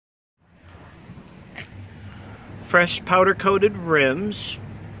fresh powder coated rims.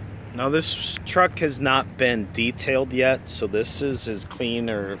 Now this truck has not been detailed yet, so this is as clean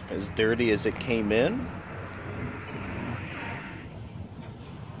or as dirty as it came in.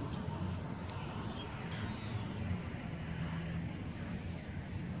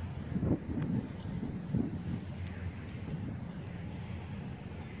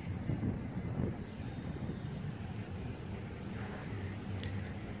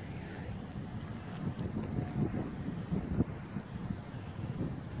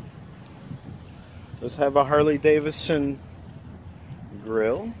 Does have a Harley Davidson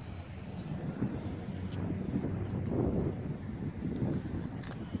grill.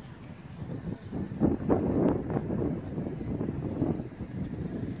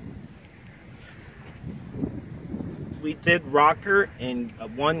 We did rocker and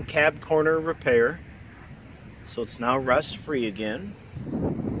one cab corner repair, so it's now rust free again.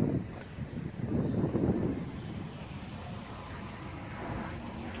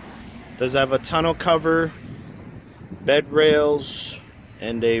 Does have a tonneau cover, bed rails,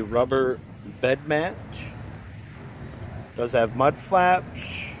 and a rubber bed mat. Does have mud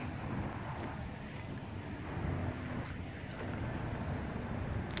flaps.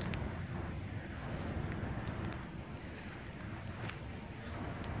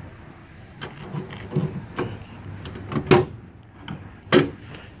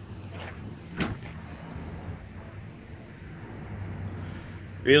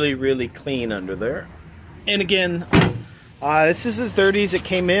 Really clean under there. And again, this is as dirty as it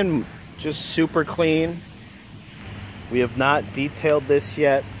came in, just super clean. We have not detailed this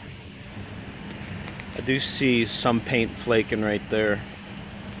yet. I do see some paint flaking right there.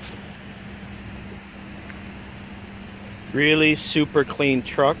 Really super clean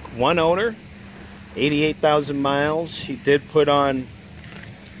truck. One owner, 88,000 miles. He did put on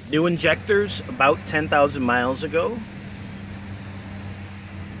new injectors about 10,000 miles ago.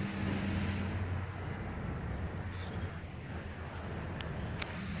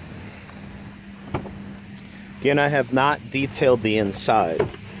 Again, I have not detailed the inside,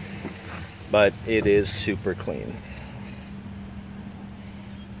 but it is super clean.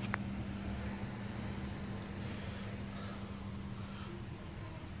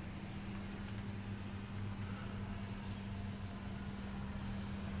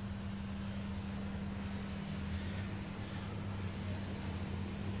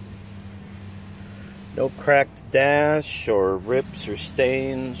 No cracked dash or rips or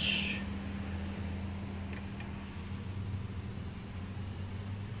stains.